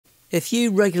If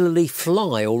you regularly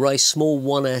fly or race small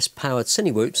 1S powered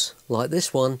Cinewhoops like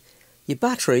this one, your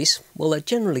batteries, well, they're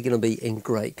generally going to be in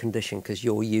great condition because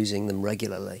you're using them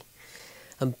regularly.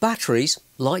 And batteries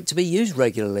like to be used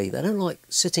regularly. They don't like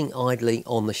sitting idly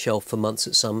on the shelf for months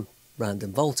at some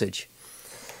random voltage.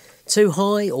 Too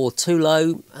high or too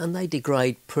low and they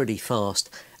degrade pretty fast,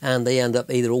 and they end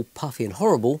up either all puffy and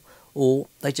horrible or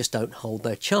they just don't hold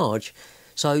their charge.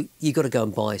 So you've got to go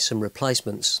and buy some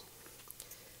replacements.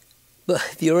 But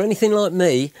if you're anything like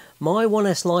me, my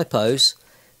 1S LiPos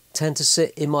tend to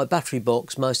sit in my battery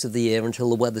box most of the year until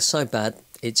the weather's so bad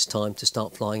it's time to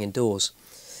start flying indoors.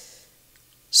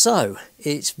 So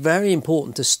it's very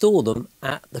important to store them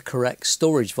at the correct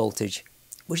storage voltage,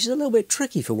 which is a little bit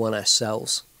tricky for 1S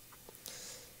cells.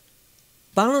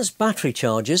 Balanced battery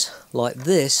chargers like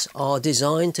this are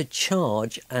designed to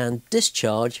charge and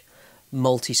discharge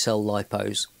multi-cell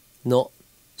LiPos, not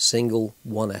single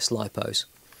 1S LiPos.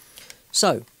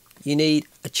 So you need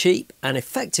a cheap and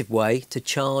effective way to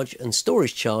charge and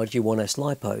storage charge your 1S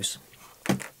LiPos.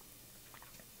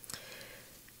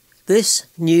 This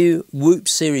new Whoop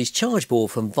series charge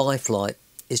board from ViFly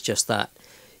is just that.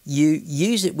 You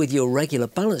use it with your regular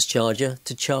balance charger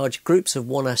to charge groups of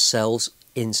 1S cells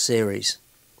in series.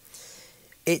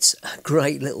 It's a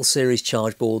great little series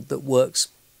charge board that works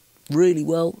really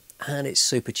well, and it's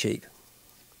super cheap.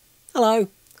 Hello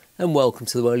and welcome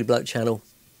to the Whirly Bloke channel.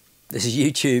 This is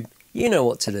YouTube, you know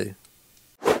what to do.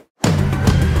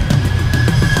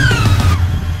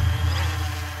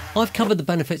 I've covered the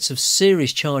benefits of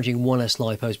series charging 1S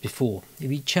LiPos before.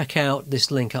 If you check out this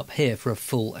link up here for a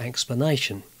full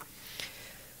explanation.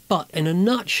 But in a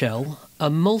nutshell, a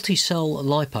multi-cell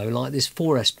LiPo like this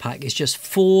 4S pack is just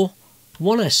 4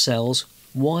 1S cells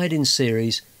wired in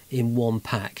series in one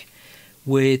pack,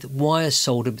 with wires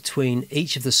soldered between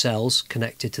each of the cells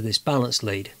connected to this balance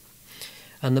lead.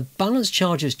 And the balance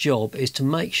charger's job is to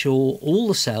make sure all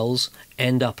the cells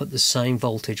end up at the same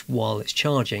voltage while it's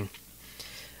charging.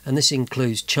 And this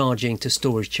includes charging to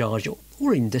storage charge or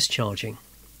even discharging.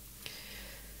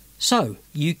 So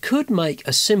you could make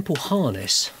a simple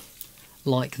harness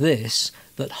like this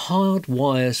that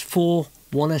hardwires 4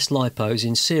 1S LiPos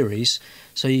in series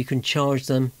so you can charge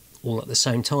them all at the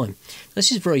same time.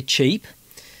 This is very cheap,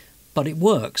 but it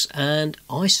works, and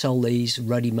I sell these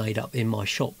ready made up in my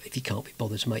shop if you can't be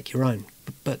bothered to make your own,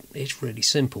 but it's really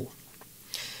simple.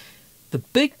 The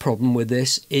big problem with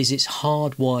this is it's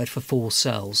hardwired for 4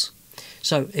 cells.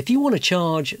 So if you want to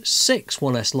charge 6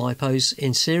 1S LiPos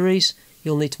in series,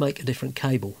 you'll need to make a different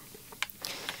cable.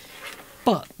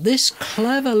 But this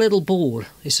clever little board,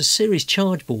 it's a series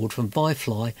charge board from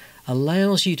ViFly,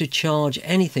 allows you to charge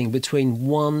anything between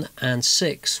 1 and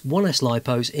 6 1S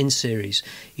LiPos in series.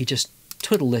 You just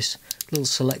twiddle this little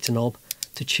selector knob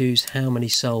to choose how many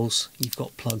cells you've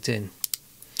got plugged in.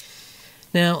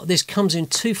 Now this comes in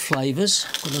 2 flavours.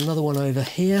 Got another one over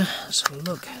here. Let's have a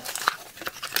look.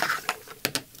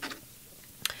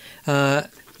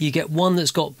 You get one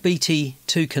that's got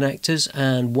BT2 connectors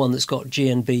and one that's got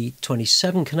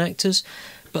GNB27 connectors,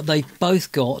 but they've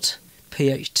both got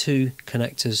PH2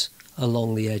 connectors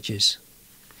along the edges.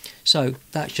 So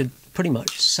that should pretty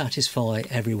much satisfy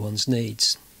everyone's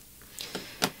needs.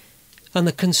 And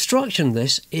the construction of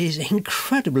this is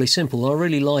incredibly simple. I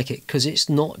really like it because it's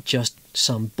not just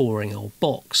some boring old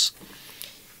box.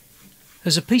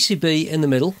 There's a PCB in the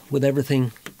middle with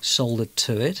everything soldered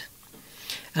to it.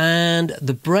 And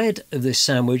the bread of this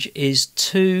sandwich is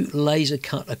 2 laser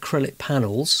cut acrylic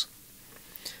panels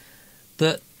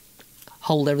that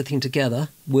hold everything together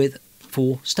with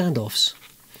 4 standoffs.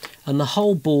 And the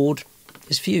whole board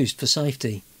is fused for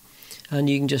safety. And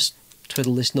you can just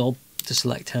twiddle this knob to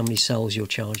select how many cells you're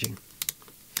charging.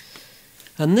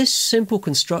 And this simple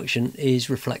construction is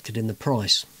reflected in the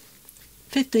price.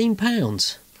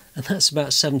 £15. And that's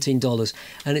about $17,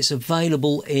 and it's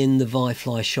available in the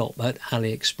ViFly shop at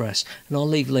AliExpress, and I'll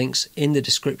leave links in the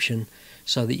description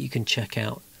so that you can check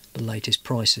out the latest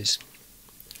prices.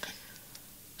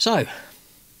 So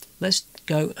let's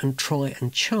go and try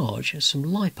and charge some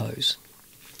LiPos.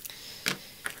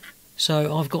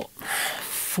 So I've got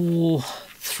 4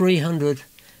 300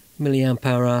 milliamp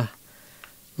hour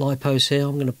LiPos here.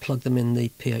 I'm going to plug them in the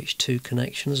PH2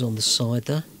 connections on the side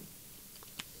there.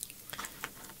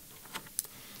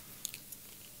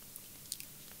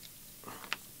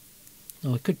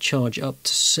 Now I could charge up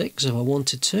to 6 if I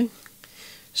wanted to.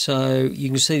 So you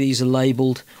can see these are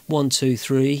labelled 1, 2,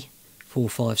 3, 4,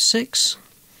 5, 6.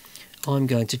 I'm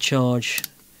going to charge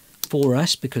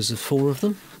 4S because there's 4 of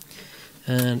them.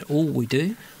 And all we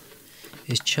do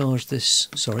is charge this,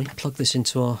 plug this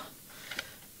into our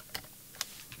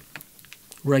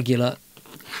regular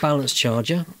balance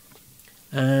charger,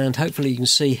 and hopefully you can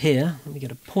see here, let me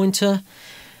get a pointer.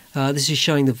 This is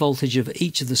showing the voltage of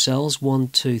each of the cells, 1,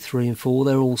 2, 3 and 4.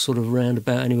 They're all sort of around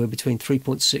about anywhere between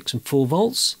 3.6 and 4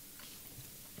 volts.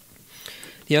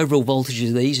 The overall voltage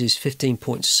of these is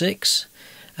 15.6,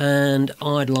 and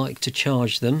I'd like to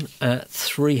charge them at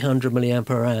 300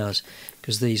 milliampere hours,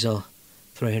 because these are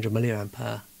 300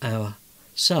 milliampere hour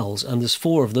cells, and there's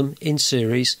 4 of them in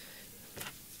series.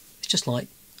 It's just like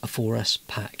a 4S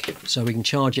pack, so we can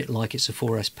charge it like it's a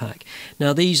 4S pack.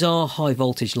 Now these are high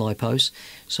voltage LiPos,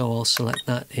 so I'll select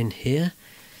that in here.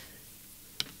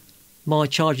 My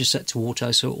charger is set to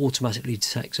auto, so it automatically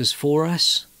detects as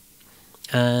 4S,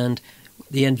 and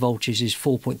the end voltage is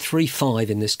 4.35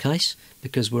 in this case,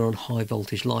 because we're on high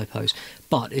voltage LiPos.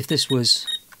 But if this was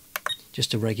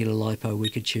just a regular LiPo, we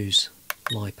could choose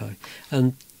LiPo.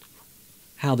 And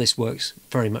how this works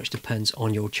very much depends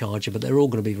on your charger, but they're all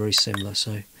going to be very similar.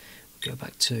 So we'll go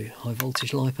back to high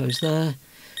voltage LiPos there.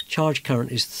 Charge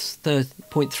current is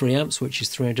 0.3 amps, which is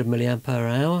 300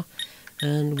 milliampere hour,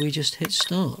 and we just hit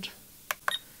start.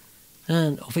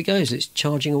 And off it goes, it's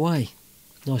charging away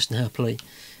nice and happily.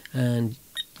 And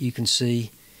you can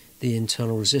see the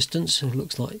internal resistance. It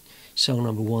looks like cell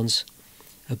number 1's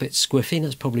a bit squiffy.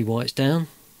 That's probably why it's down.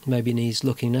 Maybe needs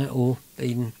looking at or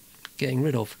even getting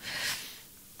rid of.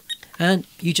 And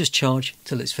you just charge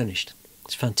till it's finished.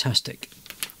 It's fantastic.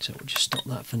 So we'll just stop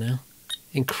that for now.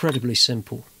 Incredibly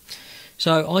simple.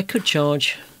 So I could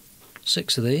charge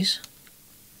 6 of these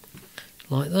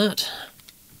like that.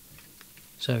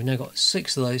 So we've now got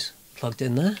 6 of those plugged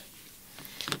in there.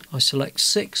 I select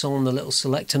 6 on the little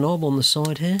selector knob on the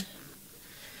side here.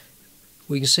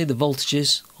 We can see the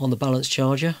voltages on the balance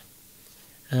charger,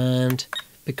 and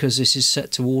because this is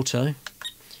set to auto,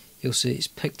 you'll see it's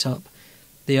picked up.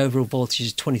 The overall voltage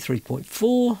is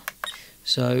 23.4,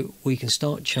 so we can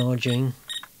start charging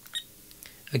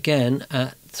again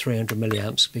at 300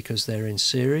 milliamps because they're in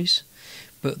series,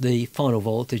 but the final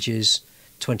voltage is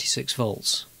 26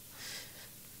 volts.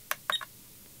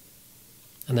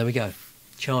 And there we go,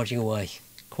 charging away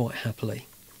quite happily.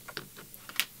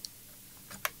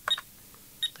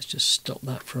 Let's just stop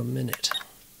that for a minute.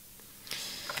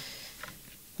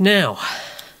 Now,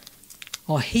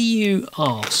 I hear you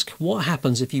ask, what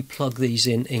happens if you plug these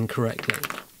in incorrectly?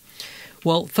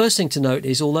 Well, first thing to note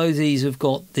is, although these have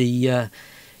got the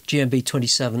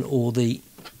GMB27 or the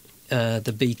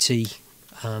BT,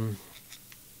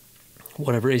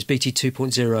 whatever it is, BT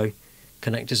 2.0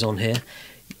 connectors on here,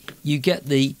 you get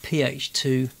the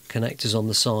PH2 connectors on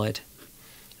the side,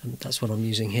 and that's what I'm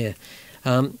using here.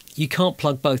 You can't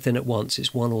plug both in at once,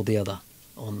 it's one or the other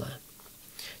on there.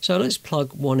 So let's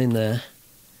plug one in there,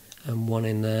 and one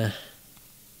in there,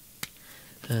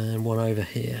 and one over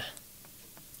here.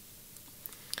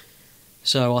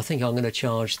 So I think I'm going to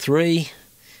charge 3,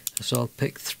 so I'll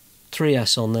pick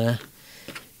 3S on there.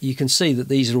 You can see that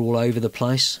these are all over the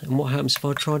place, and what happens if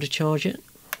I try to charge it?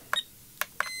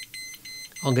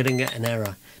 I'm going to get an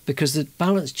error, because the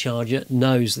balance charger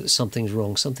knows that something's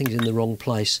wrong, something's in the wrong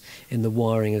place in the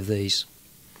wiring of these.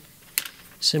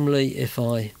 Similarly, if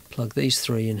I plug these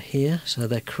 3 in here, so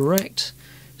they're correct,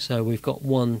 so we've got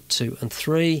 1, 2 and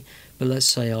 3, but let's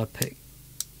say I pick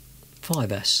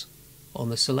 5S on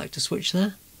the selector switch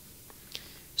there,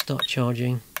 start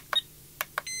charging.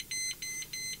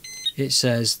 It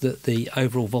says that the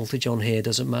overall voltage on here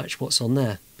doesn't match what's on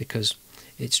there, because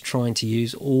it's trying to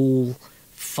use all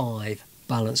 5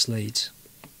 balance leads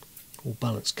or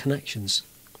balance connections.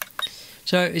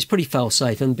 So it's pretty fail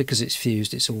safe, and because it's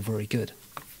fused, it's all very good.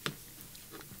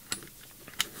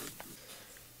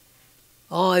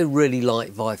 I really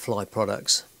like ViFly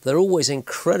products. They're always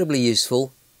incredibly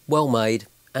useful, well made,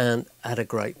 and at a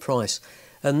great price.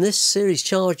 And this series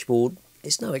charge board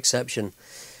is no exception.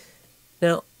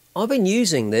 Now, I've been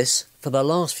using this for the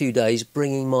last few days,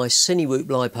 bringing my Cinewoop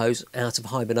LiPos out of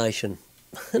hibernation,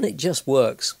 and it just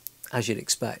works, as you'd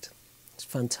expect. It's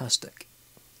fantastic.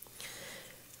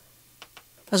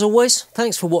 As always,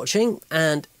 thanks for watching,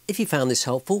 and if you found this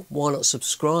helpful, why not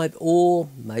subscribe or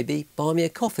maybe buy me a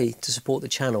coffee to support the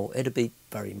channel? It'd be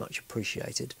very much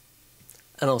appreciated.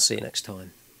 And I'll see you next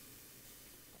time.